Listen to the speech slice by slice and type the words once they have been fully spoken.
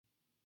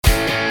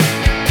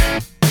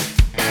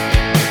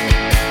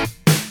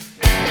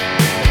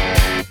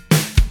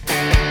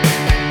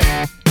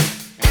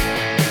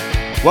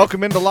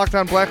Welcome into Locked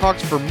On Blackhawks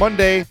for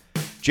Monday,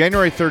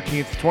 January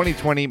 13th,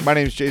 2020. My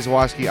name is Jay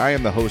Zawaski. I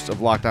am the host of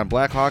Locked On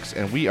Blackhawks,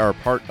 and we are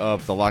part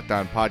of the Locked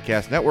On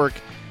Podcast Network,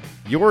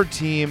 your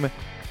team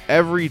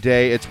every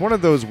day. It's one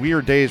of those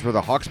weird days where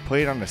the Hawks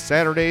played on a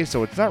Saturday,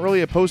 so it's not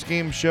really a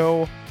post-game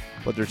show,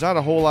 but there's not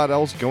a whole lot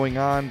else going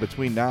on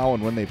between now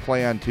and when they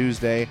play on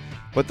Tuesday.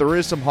 But there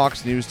is some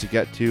Hawks news to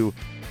get to.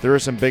 There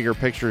is some bigger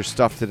picture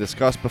stuff to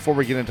discuss. Before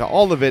we get into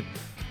all of it,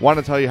 want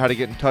to tell you how to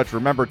get in touch.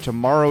 Remember,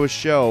 tomorrow's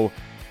show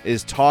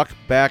is Talk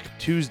Back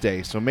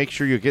Tuesday, so make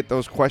sure you get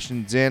those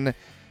questions in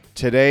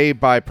today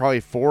by probably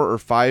 4 or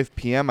 5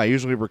 p.m. I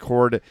usually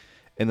record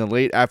in the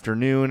late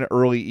afternoon,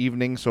 early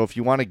evening, so if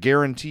you want to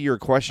guarantee your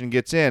question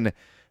gets in,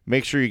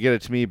 make sure you get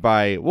it to me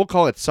by, we'll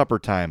call it supper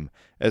time,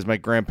 as my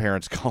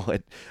grandparents call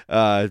it,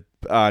 on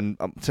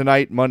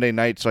tonight, Monday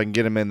night, so I can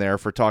get them in there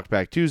for Talk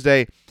Back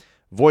Tuesday.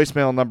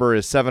 Voicemail number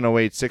is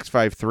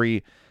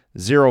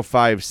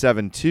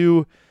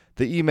 708-653-0572.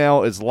 The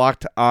email is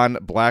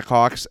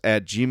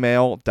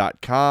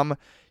lockedonblackhawks@gmail.com.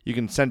 You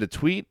can send a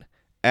tweet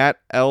at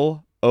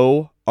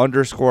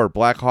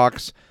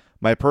 @LO_Blackhawks.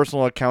 My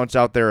personal account's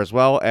out there as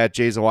well at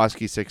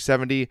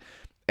JZawaski670,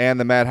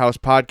 and the Madhouse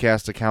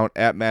Podcast account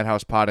at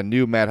MadhousePod. A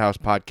new Madhouse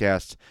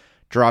Podcast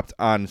dropped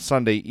on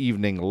Sunday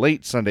evening,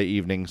 late Sunday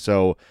evening.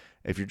 So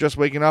if you're just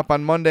waking up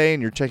on Monday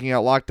and you're checking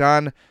out Locked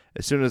On,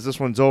 as soon as this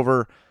one's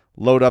over,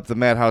 load up the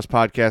Madhouse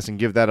Podcast and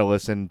give that a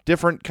listen.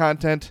 Different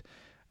content,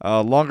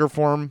 longer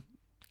form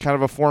kind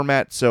of a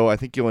format, so I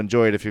think you'll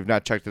enjoy it if you've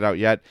not checked it out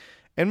yet.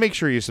 And make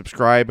sure you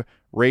subscribe,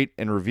 rate,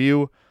 and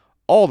review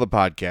all the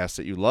podcasts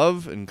that you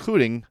love,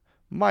 including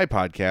my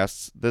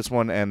podcasts, this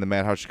one and the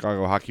Madhouse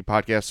Chicago Hockey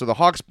Podcast. So the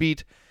Hawks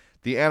beat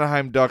the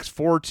Anaheim Ducks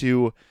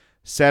 4-2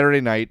 Saturday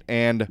night,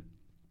 and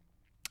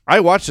I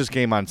watched this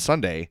game on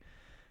Sunday,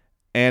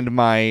 and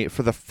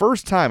for the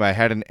first time I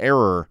had an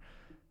error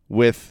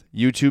with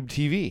YouTube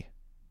TV.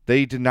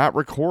 They did not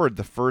record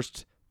the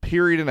first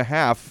period and a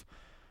half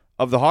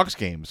of the Hawks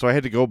game, so I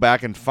had to go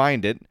back and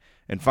find it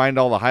and find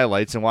all the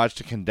highlights and watch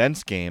the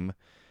condensed game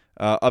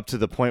up to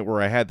the point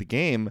where I had the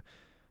game.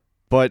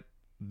 But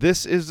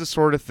this is the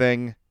sort of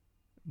thing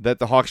that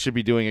the Hawks should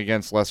be doing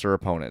against lesser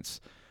opponents.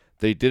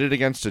 They did it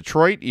against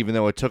Detroit, even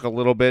though it took a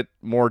little bit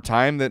more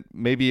time than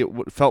maybe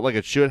it felt like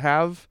it should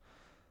have.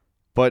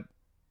 But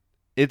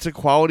it's a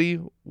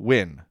quality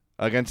win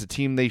against a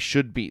team they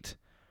should beat.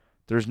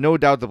 There's no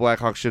doubt the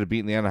Blackhawks should have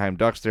beaten the Anaheim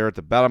Ducks. They're at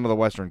the bottom of the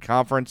Western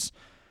Conference.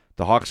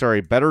 The Hawks are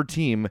a better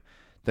team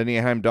than the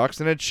Anaheim Ducks,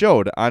 and it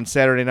showed on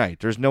Saturday night.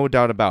 There's no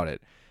doubt about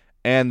it.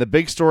 And the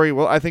big story,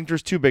 well, I think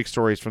there's two big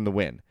stories from the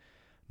win.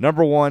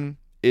 Number one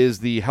is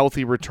the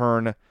healthy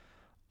return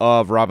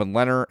of Robin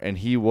Lehner, and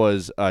he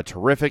was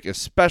terrific,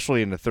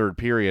 especially in the third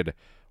period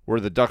where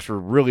the Ducks were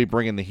really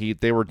bringing the heat.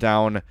 They were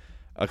down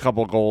a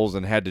couple goals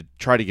and had to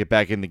try to get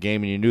back in the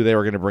game, and you knew they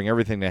were going to bring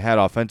everything they had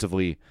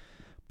offensively.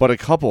 But a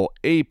couple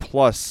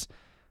A-plus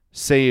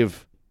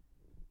saves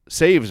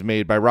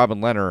made by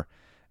Robin Lehner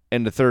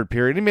in the third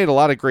period. He made a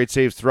lot of great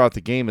saves throughout the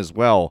game as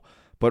well,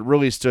 but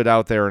really stood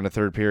out there in the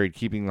third period,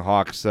 keeping the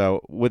Hawks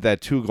with that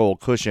 2-goal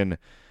cushion,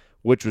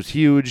 which was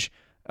huge.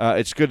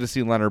 It's good to see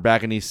Lehner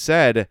back, and he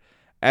said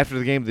after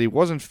the game that he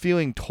wasn't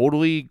feeling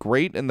totally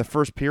great in the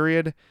first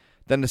period.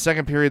 Then the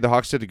second period, the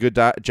Hawks did a good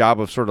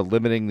job of sort of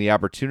limiting the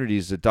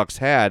opportunities the Ducks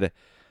had,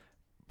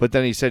 but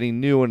then he said he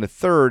knew in the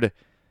third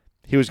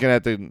he was going to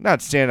have to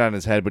not stand on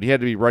his head, but he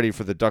had to be ready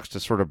for the Ducks to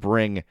sort of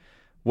bring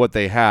what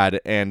they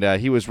had, and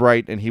he was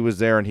right, and he was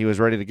there, and he was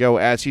ready to go,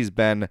 as he's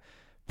been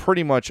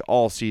pretty much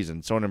all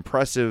season. So an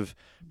impressive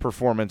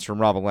performance from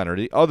Robin Lehner.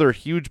 The other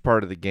huge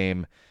part of the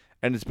game,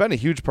 and it's been a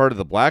huge part of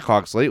the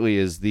Blackhawks lately,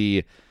 is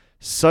the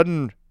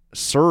sudden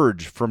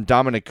surge from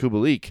Dominik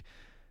Kubalik.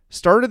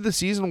 Started the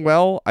season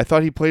well. I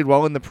thought he played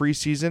well in the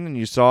preseason, and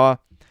you saw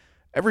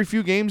every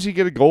few games he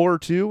get a goal or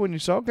two, and you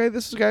saw, okay,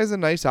 this guy's a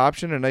nice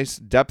option, a nice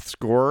depth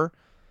scorer.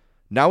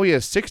 Now he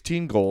has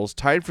 16 goals,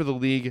 tied for the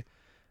league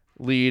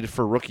lead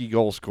for rookie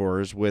goal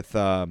scorers with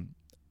Victor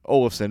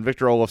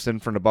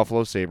Olofsson from the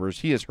Buffalo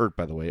Sabres. He is hurt,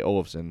 by the way,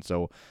 Olofsson,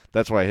 so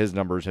that's why his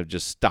numbers have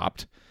just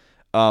stopped.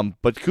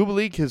 But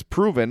Kubalik has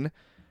proven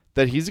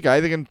that he's a guy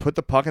that can put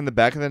the puck in the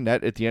back of the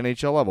net at the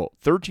NHL level.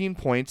 13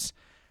 points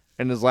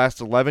in his last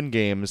 11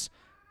 games,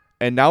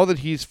 and now that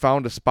he's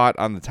found a spot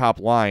on the top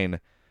line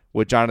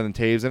with Jonathan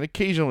Toews and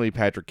occasionally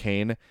Patrick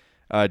Kane,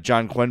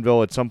 John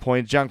Quenneville at some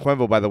point. John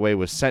Quenneville, by the way,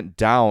 was sent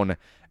down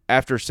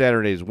after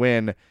Saturday's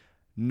win.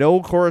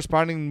 No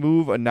corresponding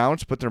move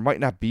announced, but there might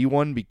not be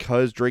one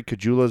because Drake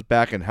Caggiula is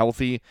back and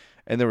healthy,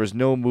 and there was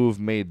no move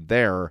made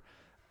there.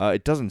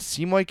 It doesn't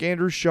seem like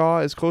Andrew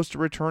Shaw is close to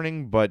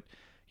returning, but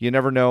you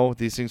never know.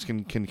 These things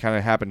can kind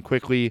of happen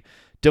quickly.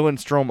 Dylan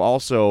Strome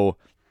also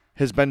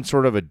has been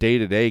sort of a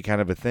day-to-day kind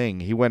of a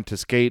thing. He went to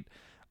skate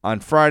on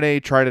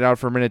Friday, tried it out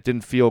for a minute,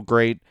 didn't feel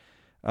great,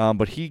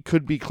 but he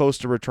could be close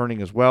to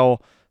returning as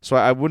well, so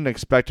I wouldn't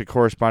expect a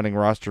corresponding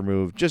roster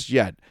move just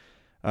yet.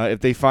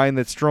 If they find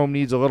that Strome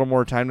needs a little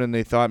more time than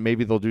they thought,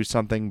 maybe they'll do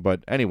something.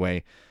 But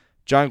anyway,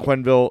 John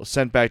Quenneville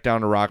sent back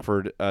down to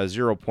Rockford,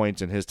 0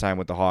 points in his time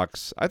with the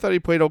Hawks. I thought he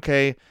played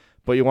okay,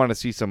 but you want to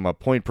see some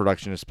point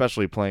production,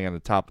 especially playing on the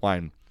top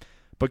line.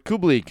 But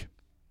Kubalik,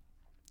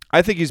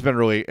 I think he's been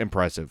really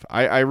impressive.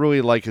 I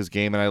really like his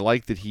game, and I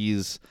like that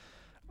he's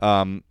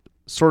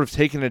sort of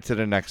taken it to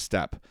the next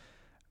step.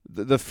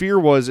 The fear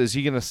was, is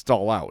he going to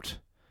stall out?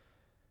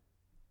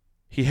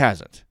 He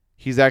hasn't.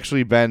 He's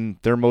actually been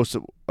their most,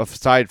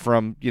 aside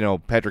from,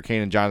 Patrick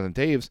Kane and Jonathan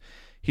Toews,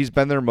 he's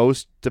been their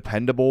most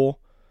dependable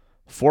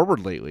forward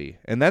lately,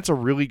 and that's a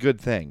really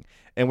good thing.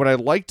 And what I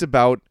liked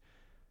about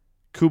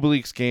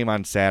Kubalik's game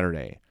on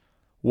Saturday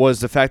was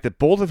the fact that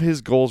both of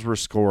his goals were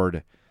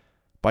scored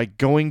by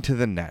going to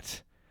the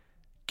net,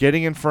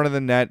 getting in front of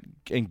the net,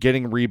 and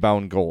getting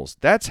rebound goals.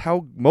 That's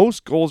how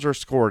most goals are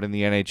scored in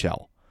the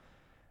NHL.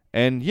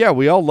 And yeah,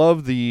 we all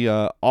love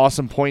the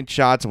awesome point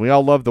shots, and we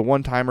all love the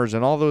one-timers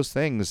and all those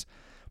things.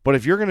 But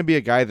if you're going to be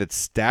a guy that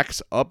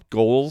stacks up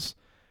goals,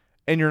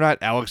 and you're not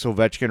Alex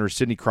Ovechkin or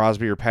Sidney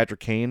Crosby or Patrick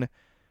Kane,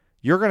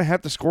 you're going to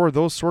have to score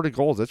those sort of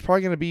goals. That's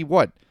probably going to be,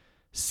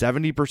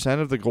 70%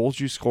 of the goals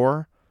you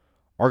score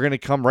are going to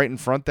come right in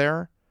front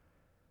there.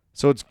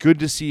 So it's good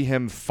to see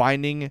him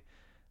finding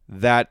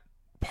that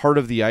part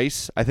of the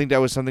ice. I think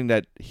that was something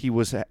that he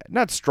was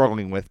not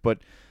struggling with, but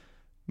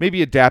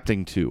maybe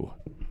adapting to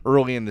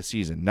early in the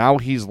season. Now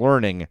he's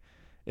learning,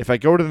 if I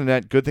go to the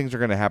net, good things are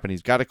going to happen.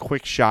 He's got a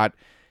quick shot.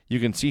 You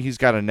can see he's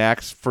got a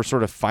knack for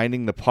sort of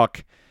finding the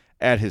puck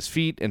at his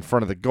feet in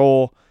front of the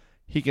goal.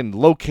 He can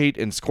locate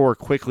and score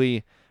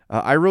quickly.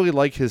 I really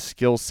like his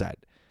skill set.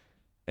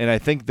 And I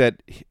think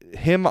that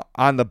him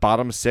on the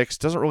bottom six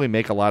doesn't really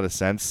make a lot of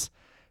sense.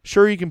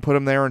 Sure, you can put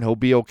him there and he'll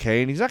be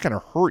okay, and he's not going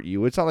to hurt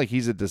you. It's not like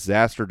he's a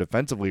disaster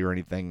defensively or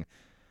anything.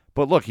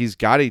 But look, he's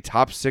got a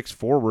top six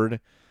forward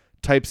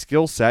type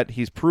skill set.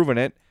 He's proven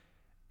it.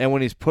 And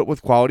when he's put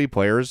with quality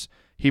players,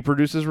 he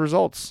produces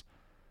results.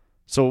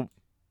 So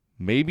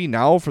maybe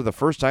now, for the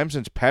first time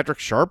since Patrick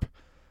Sharp,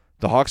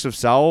 the Hawks have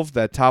solved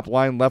that top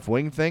line left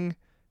wing thing.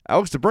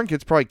 Alex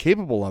DeBrincat's probably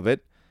capable of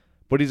it,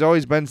 but he's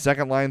always been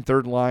second line,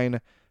 third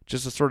line,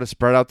 just to sort of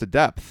spread out the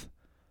depth.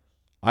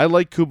 I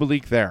like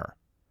Kubalik there,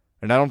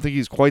 and I don't think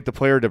he's quite the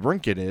player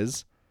DeBrincat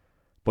is,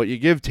 but you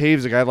give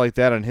Toews a guy like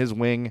that on his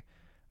wing,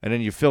 and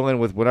then you fill in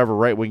with whatever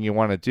right wing you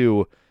want to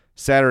do.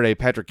 Saturday,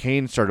 Patrick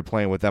Kane started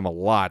playing with them a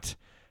lot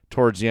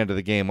towards the end of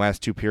the game,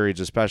 last two periods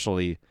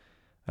especially,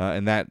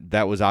 and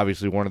that was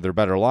obviously one of their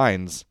better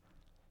lines.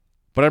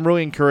 But I'm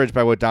really encouraged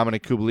by what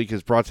Dominik Kubalik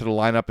has brought to the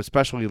lineup,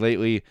 especially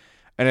lately,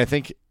 and I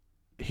think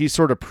he's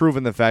sort of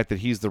proven the fact that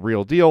he's the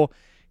real deal.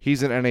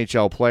 He's an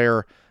NHL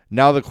player.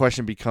 Now the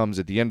question becomes,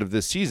 at the end of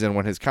this season,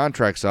 when his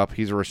contract's up,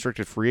 he's a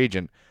restricted free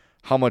agent,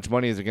 how much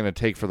money is it going to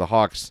take for the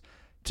Hawks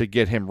to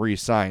get him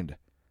re-signed?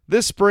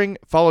 This spring,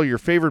 follow your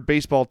favorite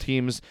baseball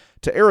teams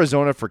to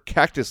Arizona for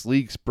Cactus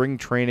League spring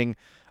training.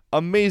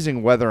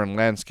 Amazing weather and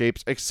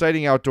landscapes,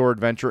 exciting outdoor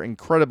adventure,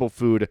 incredible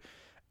food.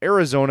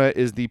 Arizona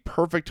is the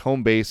perfect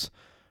home base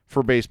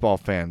for baseball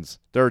fans.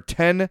 There are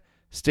 10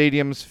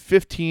 stadiums,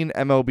 15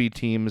 MLB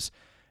teams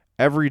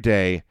every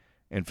day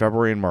in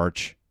February and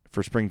March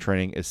for spring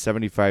training is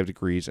 75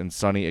 degrees and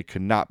sunny. It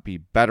could not be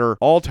better.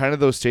 All 10 of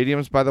those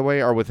stadiums, by the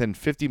way, are within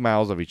 50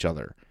 miles of each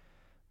other.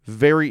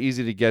 Very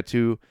easy to get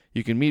to.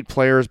 You can meet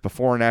players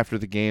before and after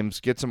the games,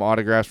 get some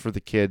autographs for the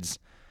kids.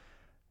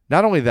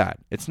 Not only that,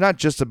 it's not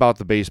just about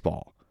the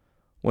baseball.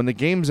 When the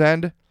games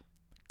end,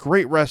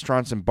 great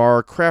restaurants and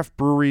bar, craft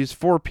breweries,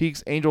 Four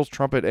Peaks, Angel's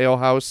Trumpet Ale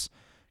House,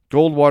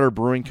 Goldwater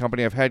Brewing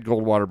Company. I've had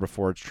Goldwater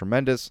before. It's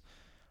tremendous.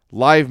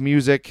 Live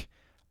music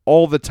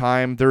all the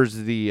time. There's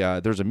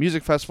a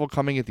music festival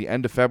coming at the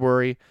end of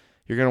February.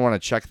 You're going to want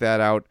to check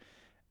that out.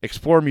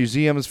 Explore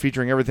museums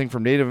featuring everything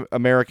from Native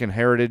American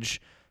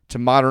heritage to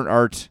modern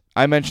art.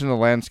 I mentioned the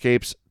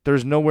landscapes.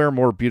 There's nowhere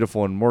more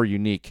beautiful and more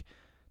unique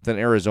than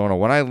Arizona.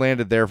 When I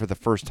landed there for the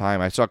first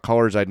time, I saw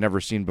colors I'd never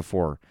seen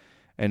before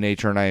in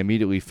nature, and I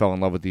immediately fell in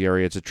love with the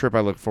area. It's a trip I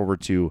look forward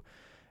to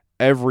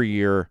every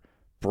year.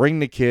 Bring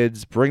the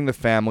kids, bring the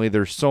family.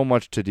 There's so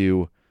much to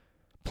do.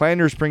 Plan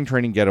your spring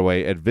training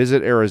getaway at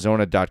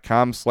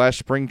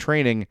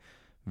visitarizona.com/springtraining.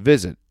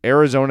 Visit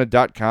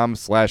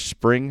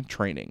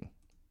arizona.com/springtraining.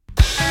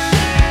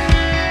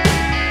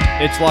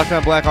 It's Locked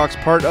On Blackhawks,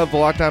 part of the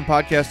Locked On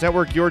Podcast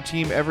Network, your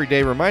team every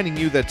day, reminding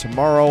you that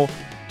tomorrow,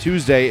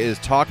 Tuesday, is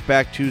Talk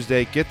Back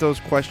Tuesday. Get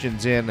those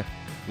questions in,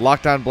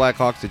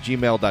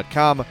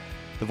 lockedonblackhawks@gmail.com.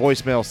 The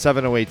voicemail,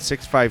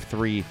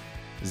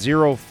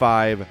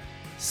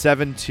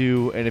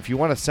 708-653-0572. And if you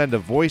want to send a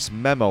voice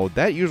memo,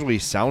 that usually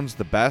sounds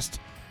the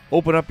best.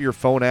 Open up your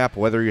phone app,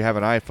 whether you have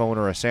an iPhone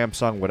or a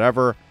Samsung,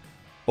 whatever.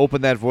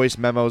 Open that voice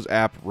memos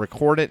app,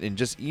 record it, and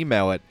just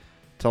email it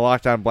to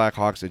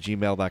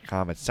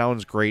lockedonblackhawks@gmail.com. It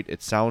sounds great.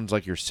 It sounds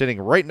like you're sitting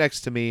right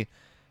next to me,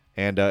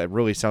 and it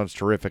really sounds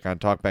terrific on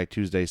Talkback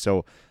Tuesday.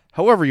 So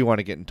however you want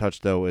to get in touch,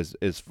 though,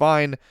 is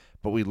fine,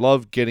 but we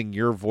love getting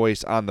your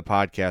voice on the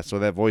podcast. So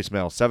that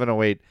voicemail,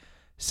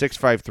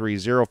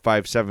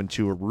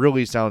 708-653-0572,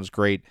 really sounds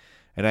great,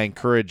 and I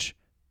encourage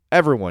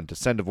everyone to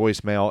send a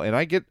voicemail, and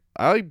I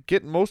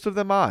get most of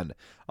them on.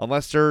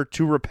 Unless they're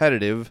too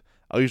repetitive,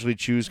 I'll usually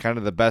choose kind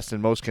of the best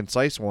and most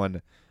concise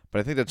one, but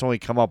I think that's only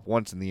come up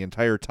once in the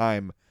entire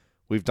time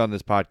we've done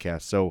this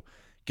podcast. So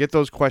get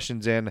those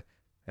questions in,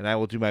 and I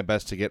will do my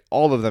best to get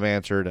all of them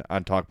answered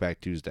on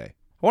Talkback Tuesday.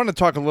 I want to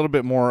talk a little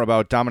bit more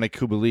about Dominik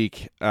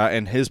Kubalik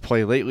and his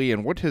play lately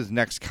and what his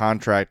next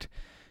contract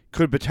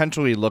could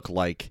potentially look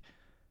like.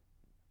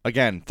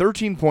 Again,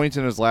 13 points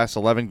in his last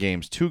 11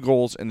 games, 2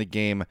 goals in the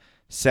game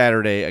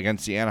Saturday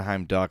against the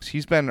Anaheim Ducks.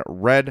 He's been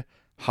red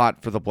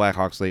hot for the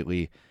Blackhawks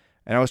lately,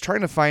 and I was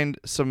trying to find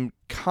some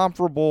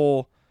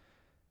comparable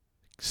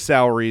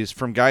salaries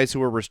from guys who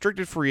were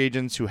restricted free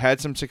agents who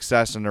had some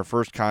success in their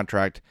first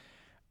contract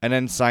and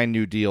then signed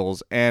new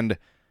deals. And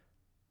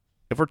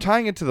if we're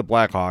tying it to the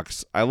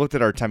Blackhawks, I looked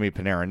at Artemi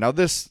Panarin. Now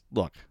this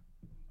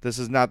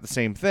is not the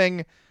same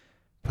thing.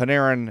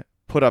 Panarin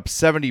put up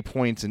 70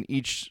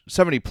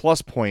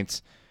 plus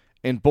points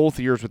in both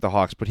years with the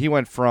Hawks, but he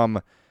went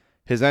from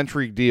his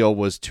entry deal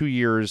was 2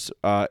 years,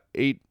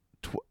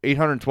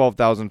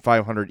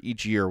 $812,500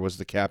 each year was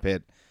the cap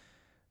hit.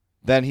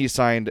 Then he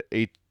signed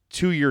a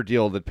 2-year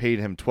deal that paid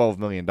him $12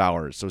 million,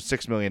 so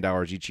 $6 million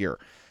each year.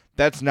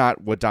 That's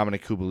not what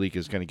Dominik Kubalik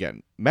is going to get.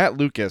 Matt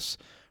Lucas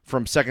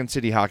from Second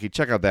City Hockey,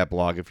 check out that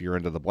blog if you're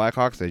into the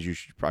Blackhawks,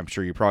 I'm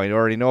sure you probably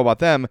already know about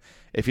them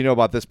if you know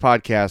about this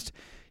podcast.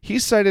 He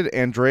cited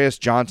Andreas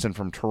Johnson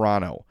from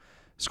Toronto,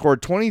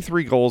 scored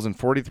 23 goals and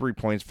 43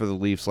 points for the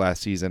Leafs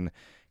last season.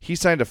 He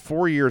signed a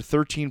 4-year,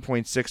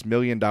 $13.6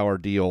 million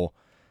deal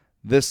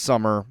this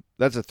summer.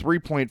 That's a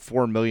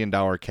 $3.4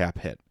 million cap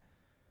hit.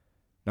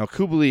 Now,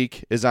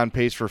 Kubalik is on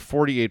pace for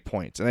 48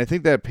 points, and I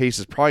think that pace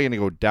is probably going to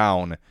go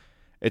down.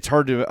 It's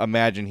hard to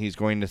imagine he's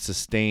going to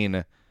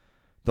sustain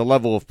the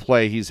level of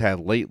play he's had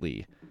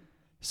lately.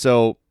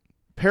 So,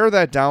 pare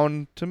that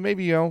down to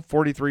maybe,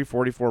 43,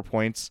 44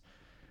 points,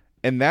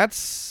 and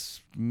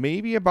that's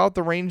maybe about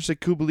the range that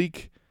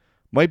Kubalik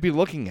might be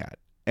looking at.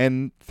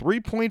 And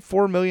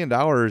 $3.4 million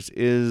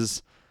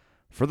is,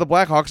 for the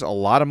Blackhawks, a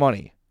lot of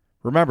money.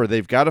 Remember,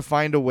 they've got to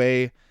find a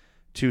way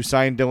to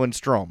sign Dylan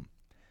Strome.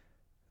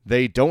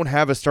 They don't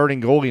have a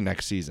starting goalie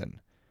next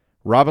season.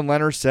 Robin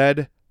Lehner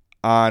said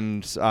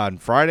on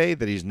Friday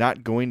that he's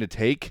not going to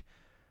take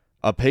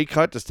a pay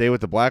cut to stay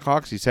with the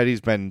Blackhawks. He said he's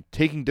been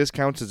taking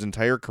discounts his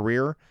entire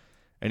career,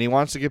 and he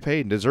wants to get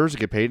paid and deserves to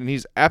get paid, and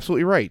he's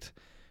absolutely right.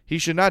 He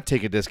should not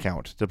take a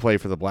discount to play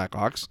for the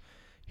Blackhawks.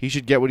 He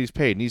should get what he's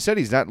paid. And he said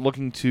he's not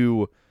looking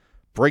to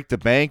break the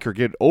bank or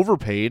get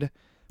overpaid,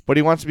 but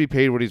he wants to be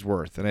paid what he's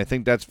worth, and I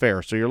think that's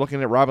fair. So you're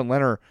looking at Robin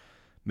Lehner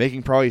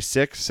making probably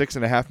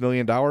 $6.5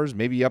 million,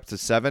 maybe up to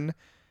 $7 million,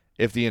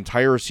 if the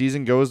entire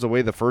season goes the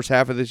way the first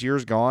half of this year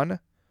is gone.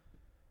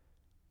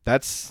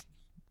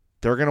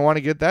 They're going to want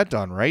to get that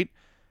done, right?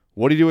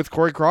 What do you do with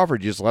Corey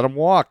Crawford? You just let him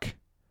walk.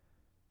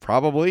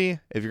 Probably,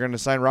 if you're going to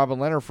sign Robin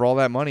Lehner for all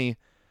that money,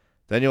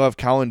 then you'll have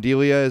Colin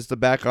Delia as the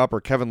backup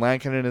or Kevin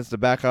Lankinen as the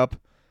backup.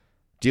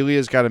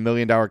 Delia's got $1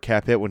 million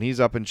cap hit when he's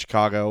up in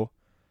Chicago.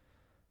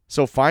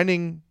 So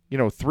finding,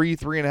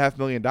 $3.5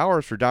 million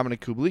for Dominik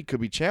Kubalik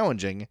could be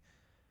challenging.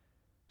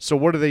 So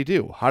what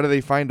do? How do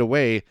they find a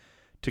way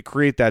to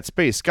create that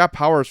space? Scott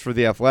Powers for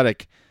The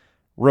Athletic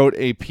wrote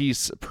a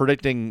piece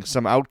predicting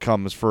some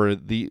outcomes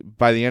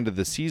by the end of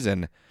the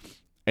season,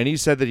 and he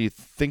said that he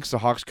thinks the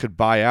Hawks could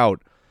buy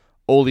out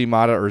Olli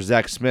Maatta or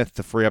Zach Smith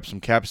to free up some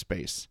cap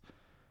space.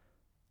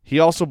 He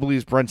also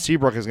believes Brent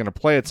Seabrook is going to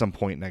play at some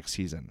point next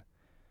season.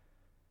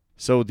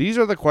 So these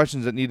are the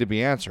questions that need to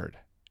be answered.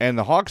 And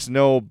the Hawks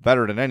know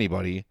better than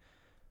anybody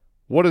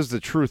what is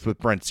the truth with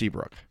Brent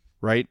Seabrook,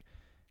 right?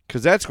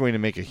 Because that's going to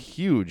make a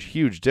huge,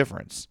 huge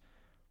difference.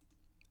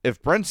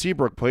 If Brent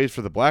Seabrook plays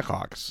for the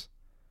Blackhawks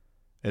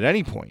at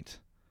any point,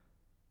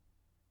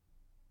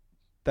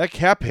 that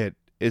cap hit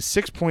is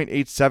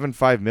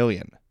 $6.875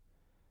 million.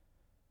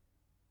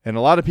 And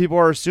a lot of people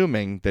are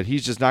assuming that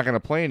he's just not going to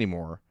play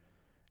anymore.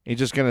 He's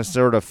just going to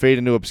sort of fade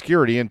into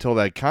obscurity until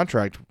that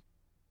contract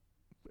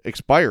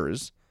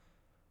expires.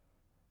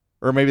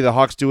 Or maybe the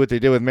Hawks do what they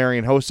did with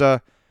Marian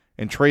Hossa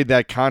and trade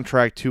that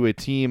contract to a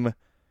team,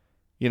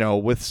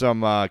 with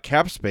some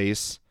cap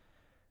space,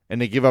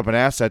 and they give up an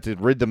asset to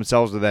rid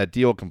themselves of that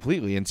deal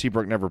completely, and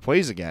Seabrook never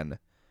plays again.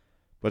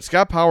 But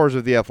Scott Powers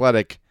of The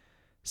Athletic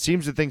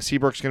seems to think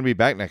Seabrook's going to be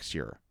back next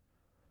year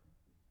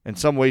in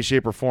some way,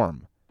 shape, or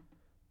form.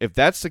 If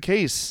that's the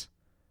case,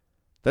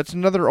 that's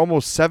another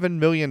almost $7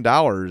 million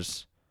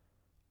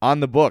on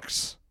the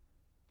books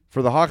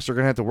for the Hawks they're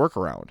going to have to work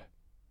around.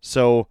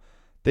 So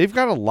they've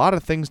got a lot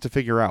of things to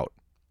figure out.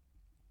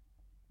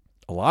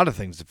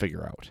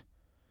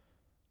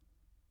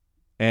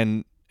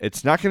 And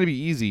it's not going to be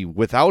easy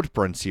without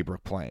Brent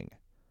Seabrook playing.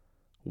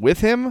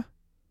 With him,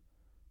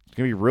 it's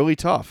going to be really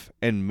tough.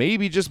 And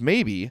maybe, just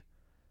maybe,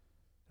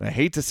 and I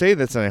hate to say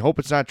this and I hope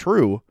it's not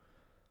true,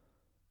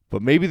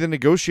 but maybe the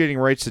negotiating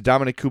rights to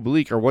Dominik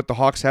Kubalik are what the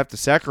Hawks have to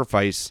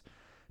sacrifice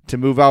to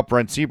move out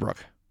Brent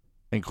Seabrook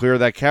and clear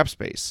that cap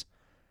space.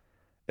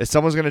 If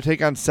someone's going to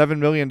take on $7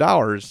 million,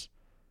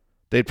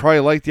 they'd probably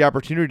like the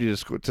opportunity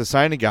to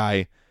sign a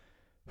guy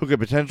who could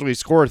potentially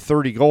score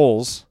 30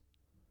 goals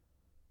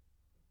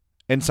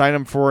and sign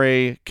him for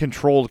a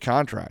controlled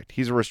contract.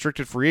 He's a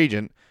restricted free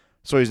agent,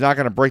 so he's not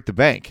going to break the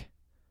bank.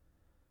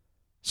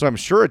 So I'm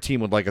sure a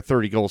team would like a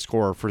 30-goal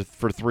scorer for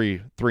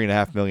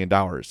 $3.5 million,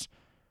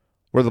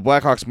 where the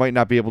Blackhawks might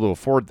not be able to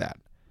afford that.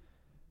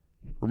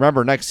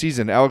 Remember, next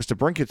season, Alex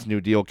DeBrincat's new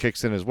deal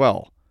kicks in as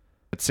well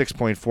at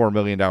 $6.4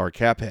 million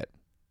cap hit.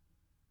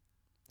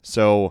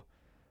 So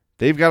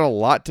they've got a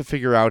lot to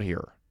figure out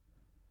here.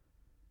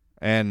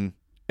 And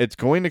it's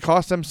going to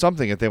cost them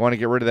something if they want to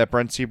get rid of that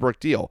Brent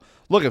Seabrook deal.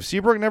 Look, if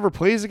Seabrook never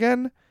plays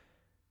again,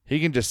 he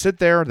can just sit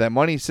there, that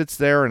money sits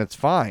there, and it's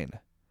fine.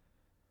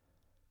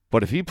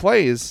 But if he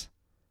plays,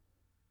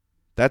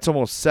 that's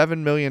almost $7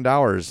 million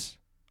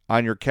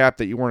on your cap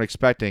that you weren't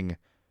expecting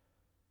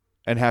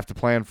and have to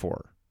plan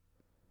for.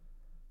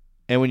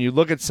 And when you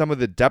look at some of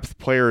the depth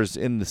players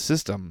in the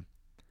system,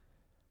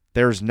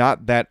 there's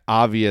not that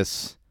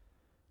obvious,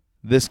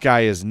 this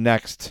guy is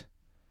next,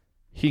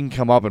 he can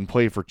come up and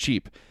play for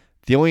cheap.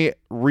 The only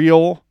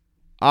real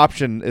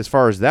option as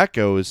far as that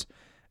goes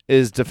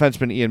is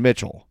defenseman Ian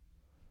Mitchell,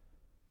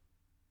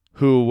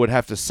 who would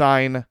have to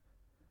sign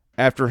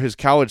after his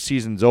college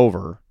season's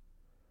over.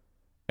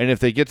 And if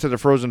they get to the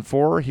Frozen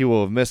Four, he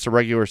will have missed a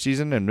regular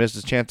season and missed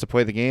his chance to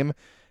play the game.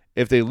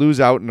 If they lose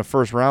out in the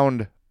first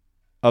round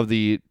of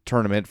the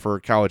tournament for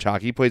college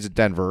hockey, he plays at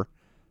Denver,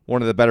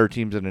 one of the better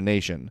teams in the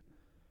nation.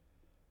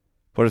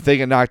 But if they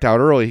get knocked out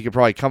early, he could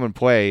probably come and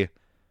play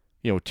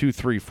 2,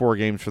 3, 4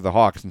 games for the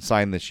Hawks and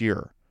sign this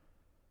year.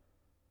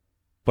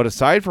 But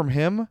aside from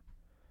him,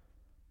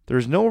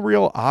 there's no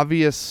real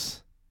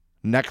obvious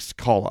next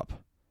call-up.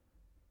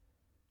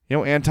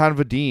 Anton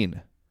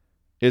Vadine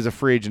is a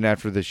free agent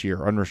after this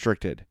year,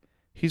 unrestricted.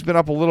 He's been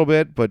up a little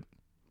bit, but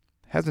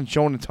hasn't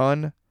shown a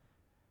ton.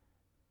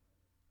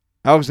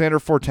 Alexander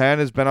Fortin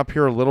has been up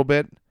here a little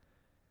bit.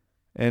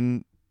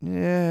 And,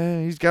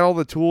 he's got all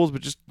the tools,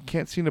 but just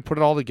can't seem to put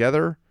it all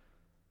together.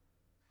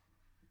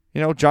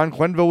 John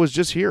Quenneville was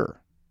just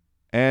here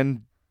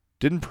and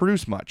didn't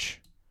produce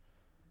much.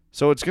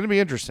 So it's going to be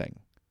interesting.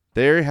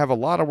 They have a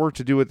lot of work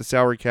to do with the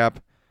salary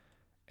cap.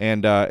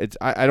 And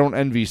I don't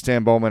envy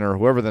Stan Bowman or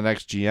whoever the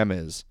next GM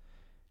is,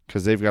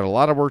 because they've got a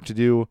lot of work to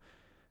do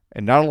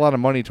and not a lot of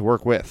money to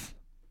work with.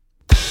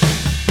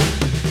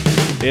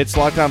 It's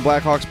Locked On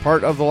Blackhawks,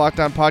 part of the Locked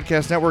On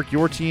Podcast Network,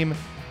 your team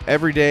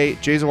every day.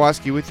 Jay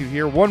Zawaski with you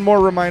here. One more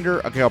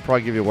reminder. Okay, I'll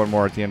probably give you one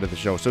more at the end of the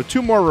show. So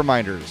 2 more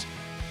reminders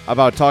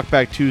about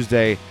Talkback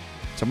Tuesday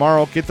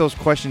tomorrow. Get those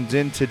questions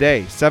in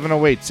today.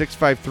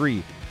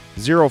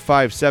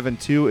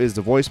 708-653-0572 is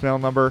the voicemail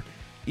number.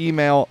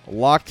 Email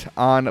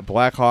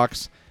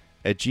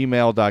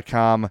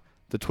lockedonblackhawks@gmail.com.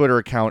 The Twitter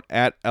account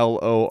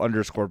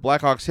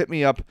 @LO_Blackhawks. Hit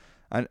me up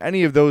on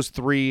any of those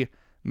 3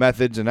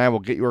 methods, and I will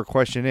get your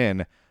question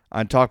in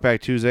on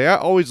Talkback Tuesday. I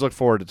always look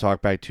forward to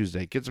Talkback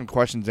Tuesday. Get some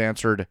questions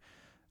answered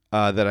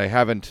that I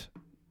haven't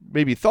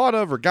maybe thought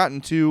of or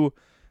gotten to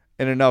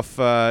and enough,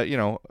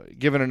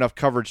 given enough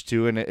coverage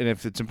to. And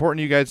if it's important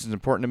to you guys, it's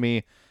important to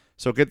me.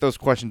 So get those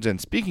questions in.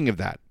 Speaking of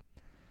that,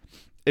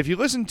 if you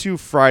listen to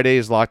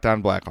Friday's Locked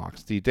On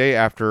Blackhawks, the day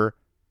after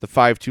the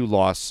 5-2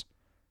 loss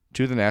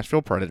to the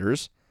Nashville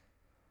Predators,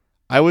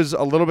 I was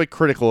a little bit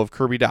critical of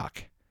Kirby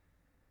Dach.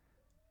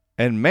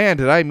 And man,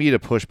 did I meet a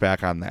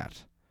pushback on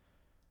that.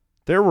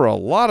 There were a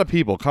lot of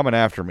people coming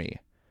after me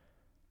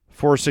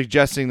for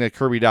suggesting that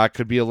Kirby Dach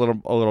could be a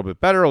little bit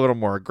better, a little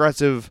more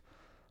aggressive,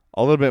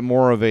 a little bit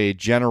more of a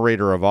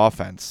generator of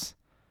offense.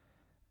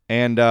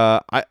 And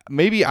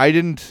maybe I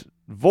didn't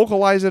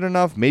vocalize it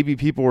enough. Maybe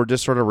people were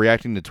just sort of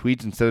reacting to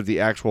tweets instead of the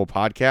actual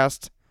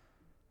podcast.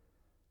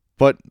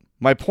 But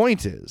my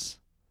point is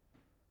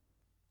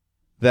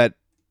that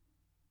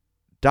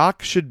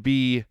Dach should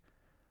be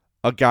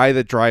a guy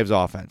that drives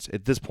offense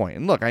at this point.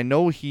 And look, I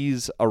know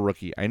he's a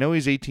rookie. I know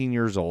he's 18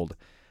 years old.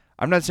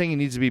 I'm not saying he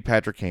needs to be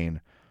Patrick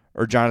Kane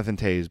or Jonathan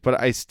Toews, but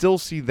I still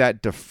see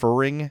that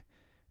deferring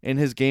in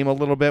his game a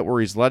little bit,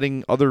 where he's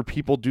letting other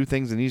people do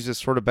things and he's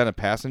just sort of been a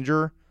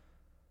passenger.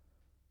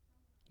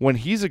 When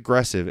he's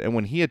aggressive and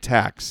when he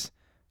attacks,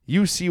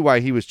 you see why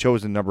he was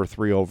chosen number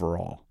 3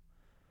 overall.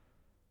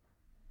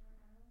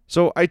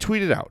 So I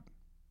tweeted out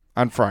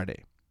on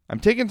Friday, I'm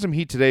taking some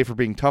heat today for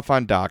being tough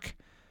on Dach.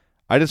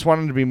 I just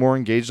want him to be more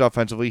engaged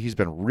offensively. He's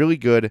been really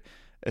good,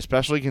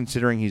 especially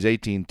considering he's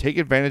 18. Take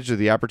advantage of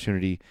the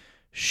opportunity.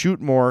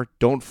 Shoot more.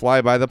 Don't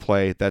fly by the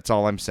play. That's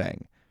all I'm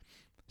saying.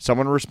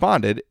 Someone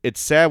responded, it's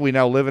sad we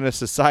now live in a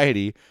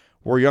society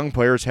where young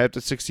players have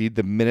to succeed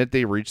the minute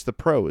they reach the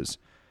pros.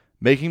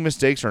 Making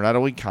mistakes are not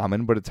only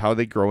common, but it's how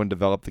they grow and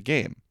develop the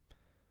game.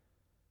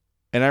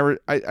 And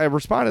I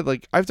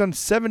responded, I've done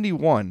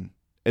 71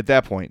 at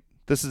that point.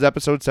 This is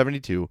episode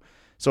 72.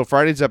 So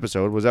Friday's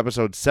episode was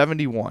episode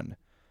 71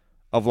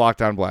 of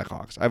Locked On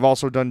Blackhawks. I've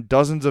also done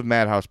dozens of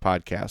Madhouse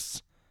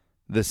podcasts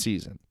this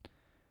season.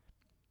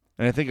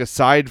 And I think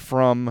aside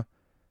from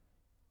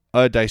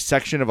a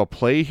dissection of a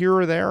play here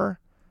or there,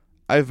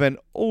 I've been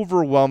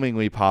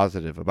overwhelmingly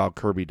positive about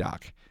Kirby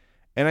Dach.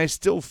 And I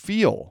still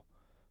feel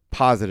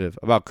positive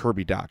about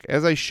Kirby Dach,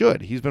 as I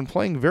should. He's been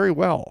playing very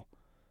well.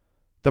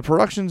 The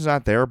production's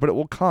not there, but it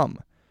will come.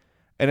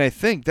 And I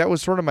think that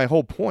was sort of my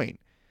whole point,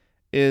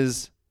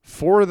 is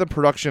for the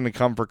production to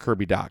come for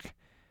Kirby Dach,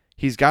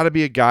 he's got to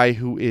be a guy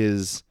who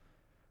is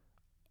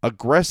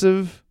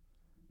aggressive,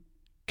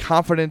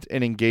 confident,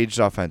 and engaged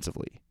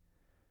offensively.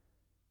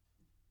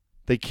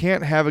 They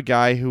can't have a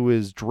guy who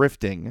is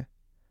drifting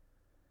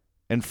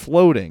and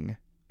floating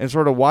and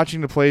sort of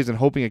watching the plays and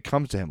hoping it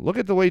comes to him. Look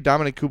at the way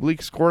Dominik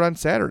Kubalik scored on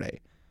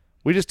Saturday.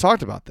 We just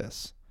talked about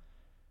this.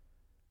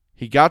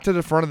 He got to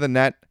the front of the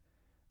net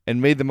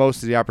and made the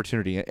most of the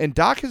opportunity. And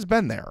Doc has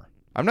been there.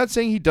 I'm not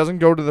saying he doesn't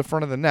go to the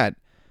front of the net,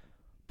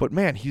 but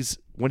man,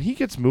 when he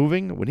gets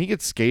moving, when he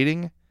gets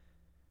skating,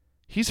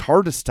 he's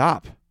hard to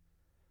stop.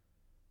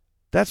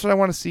 That's what I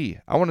want to see.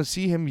 I want to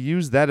see him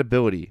use that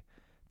ability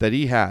that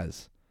he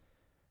has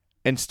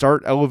and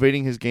start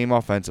elevating his game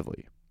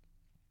offensively.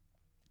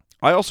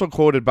 I also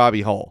quoted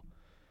Bobby Hull.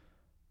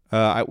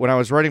 When I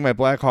was writing my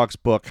Blackhawks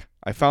book,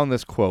 I found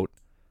this quote,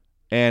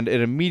 and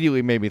it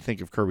immediately made me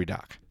think of Kirby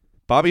Dach.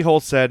 Bobby Hull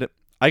said,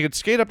 "I could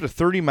skate up to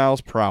 30 miles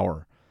per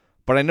hour,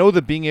 but I know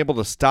that being able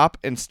to stop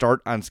and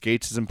start on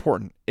skates is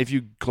important. If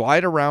you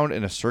glide around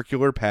in a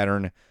circular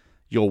pattern,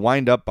 you'll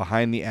wind up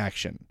behind the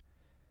action."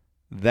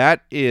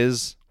 That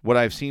is what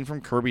I've seen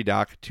from Kirby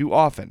Dach too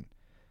often.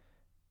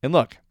 And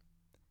look,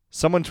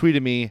 someone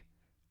tweeted me,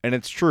 and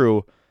it's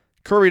true,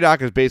 Kirby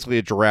Dach is basically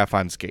a giraffe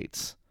on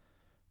skates.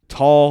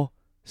 Tall,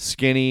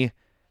 skinny,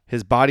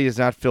 his body is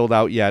not filled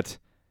out yet.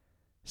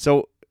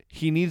 So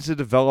he needs to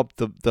develop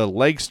the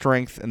leg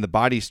strength and the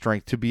body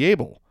strength to be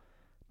able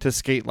to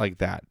skate like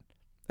that.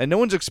 And no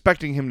one's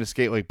expecting him to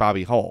skate like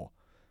Bobby Hull.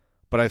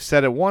 But I've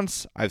said it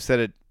once, I've said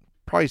it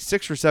probably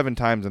 6 or 7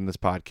 times in this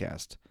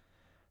podcast.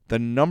 The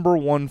number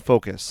one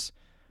focus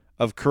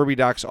of Kirby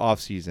Dach's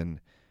offseason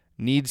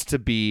needs to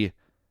be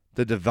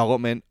the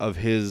development of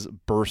his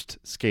burst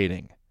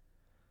skating.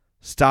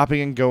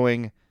 Stopping and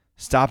going,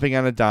 stopping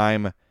on a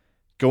dime,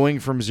 going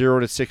from 0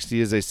 to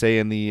 60, as they say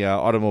in the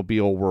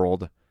automobile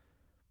world.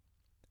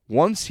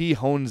 Once he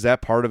hones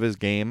that part of his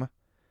game,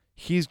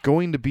 he's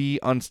going to be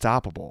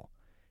unstoppable.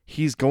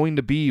 He's going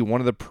to be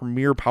one of the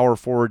premier power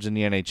forwards in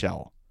the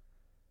NHL.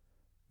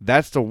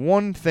 That's the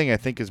one thing I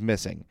think is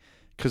missing,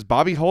 because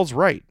Bobby Hull's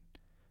right.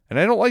 And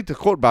I don't like to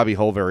quote Bobby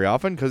Hull very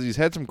often because he's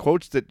had some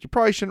quotes that you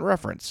probably shouldn't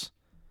reference.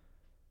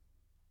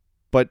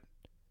 But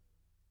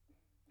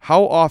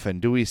how often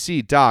do we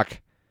see Dach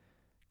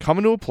come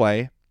into a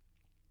play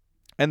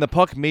and the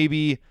puck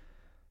maybe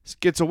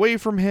gets away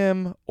from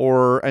him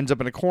or ends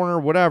up in a corner,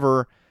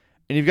 whatever,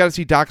 and you've got to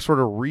see Dach sort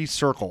of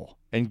recircle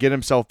and get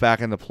himself back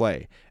into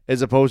play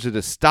as opposed to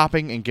just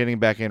stopping and getting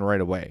back in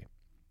right away.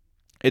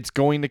 It's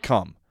going to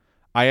come.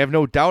 I have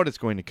no doubt it's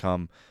going to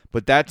come,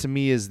 but that to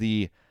me is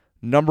the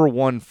number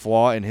one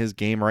flaw in his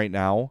game right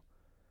now,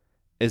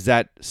 is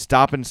that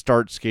stop and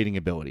start skating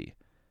ability.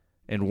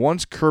 And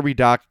once Kirby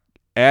Dach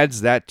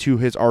adds that to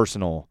his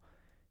arsenal,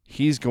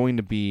 he's going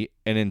to be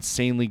an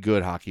insanely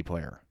good hockey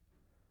player.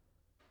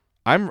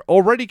 I'm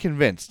already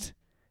convinced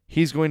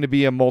he's going to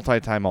be a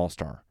multi-time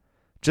All-Star,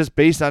 just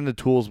based on the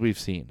tools we've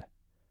seen.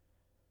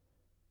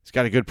 He's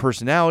got a good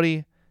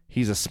personality.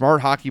 He's a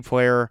smart hockey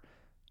player,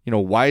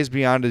 wise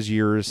beyond his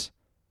years.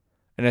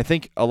 And I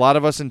think a lot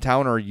of us in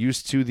town are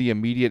used to the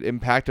immediate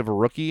impact of a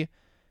rookie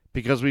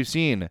because we've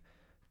seen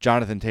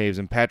Jonathan Toews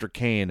and Patrick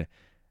Kane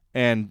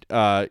and,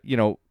 to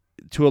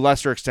a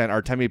lesser extent,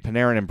 Artemi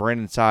Panarin and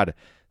Brandon Saad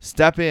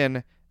step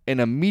in and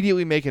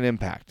immediately make an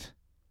impact.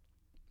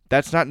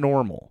 That's not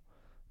normal.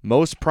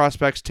 Most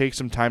prospects take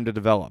some time to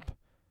develop.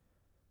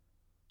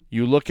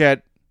 You look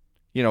at,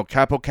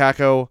 Capo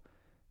Kakko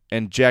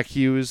and Jack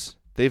Hughes.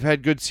 They've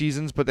had good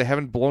seasons, but they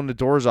haven't blown the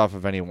doors off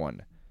of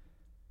anyone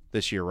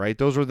this year, right?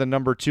 Those were the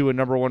number 2 and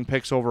number 1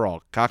 picks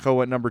overall. Kakko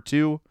went number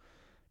 2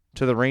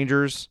 to the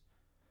Rangers.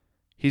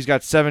 He's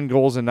got 7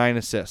 goals and 9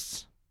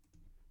 assists.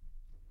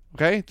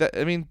 Okay?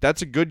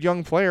 That's a good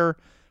young player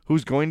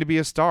who's going to be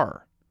a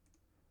star.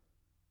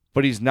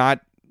 But he's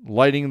not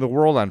lighting the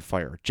world on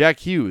fire. Jack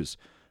Hughes,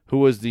 who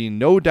was the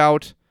no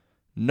doubt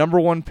number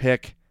 1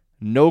 pick,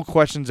 no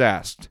questions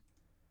asked.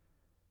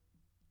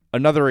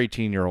 Another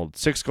 18-year-old.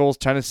 6 goals,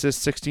 10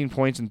 assists, 16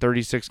 points in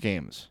 36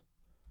 games.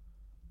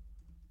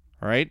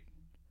 All right?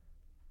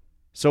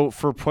 So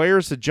for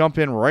players to jump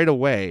in right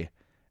away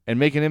and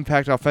make an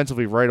impact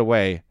offensively right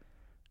away,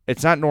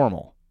 it's not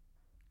normal.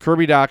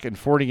 Kirby Dach in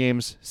 40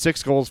 games,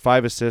 6 goals,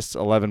 5 assists,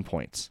 11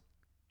 points.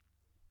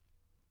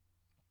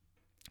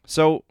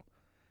 So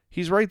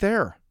he's right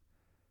there.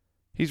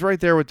 He's right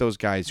there with those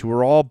guys who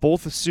are all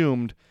both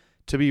assumed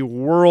to be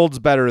worlds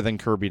better than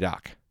Kirby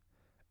Dach.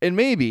 And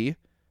maybe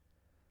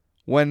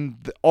when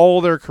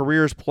all their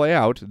careers play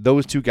out,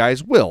 those two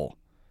guys will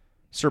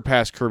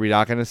surpass Kirby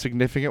Dach in a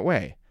significant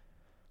way.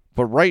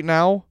 But right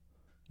now,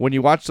 when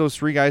you watch those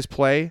 3 guys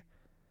play,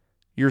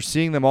 you're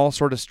seeing them all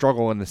sort of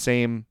struggle in the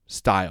same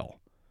style.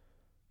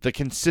 The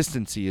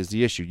consistency is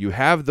the issue. You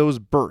have those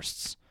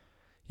bursts.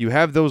 You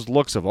have those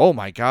looks of, oh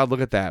my God,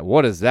 look at that.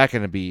 What is that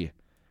going to be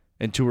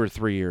in 2 or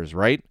 3 years,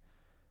 right?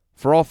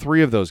 For all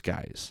 3 of those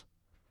guys.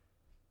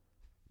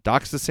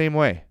 Dach's the same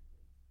way.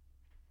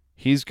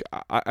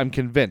 I'm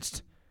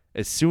convinced,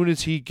 as soon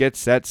as he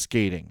gets that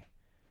skating,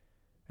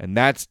 and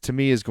that, to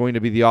me, is going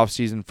to be the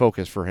offseason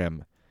focus for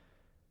him.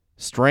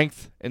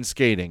 Strength and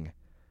skating.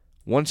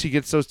 Once he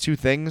gets those 2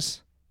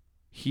 things,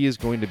 He is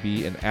going to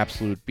be an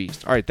absolute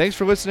beast. All right, thanks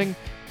for listening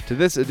to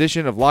this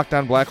edition of Locked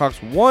On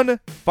Blackhawks. One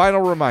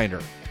final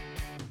reminder.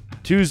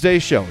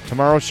 Tuesday's show,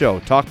 tomorrow's show,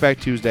 Talkback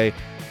Tuesday.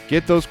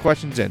 Get those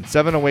questions in.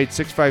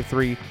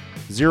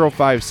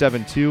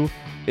 708-653-0572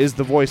 is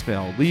the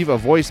voicemail. Leave a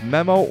voice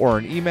memo or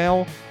an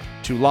email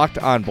to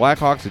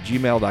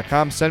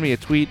lockedonblackhawks@gmail.com. Send me a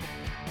tweet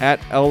at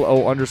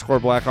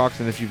 @LO_Blackhawks.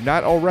 And if you've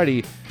not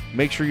already,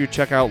 make sure you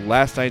check out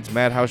last night's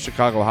Madhouse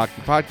Chicago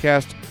Hockey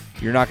Podcast.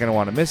 You're not going to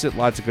want to miss it.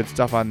 Lots of good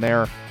stuff on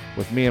there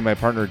with me and my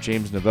partner,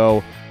 James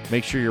Naveau.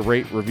 Make sure you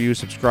rate, review,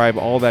 subscribe,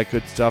 all that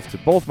good stuff to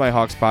both my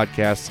Hawks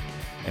podcasts.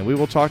 And we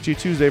will talk to you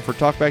Tuesday for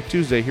Talkback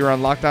Tuesday here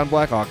on Locked On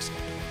Blackhawks,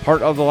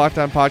 part of the Locked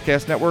On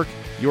Podcast Network,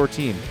 your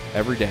team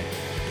every day.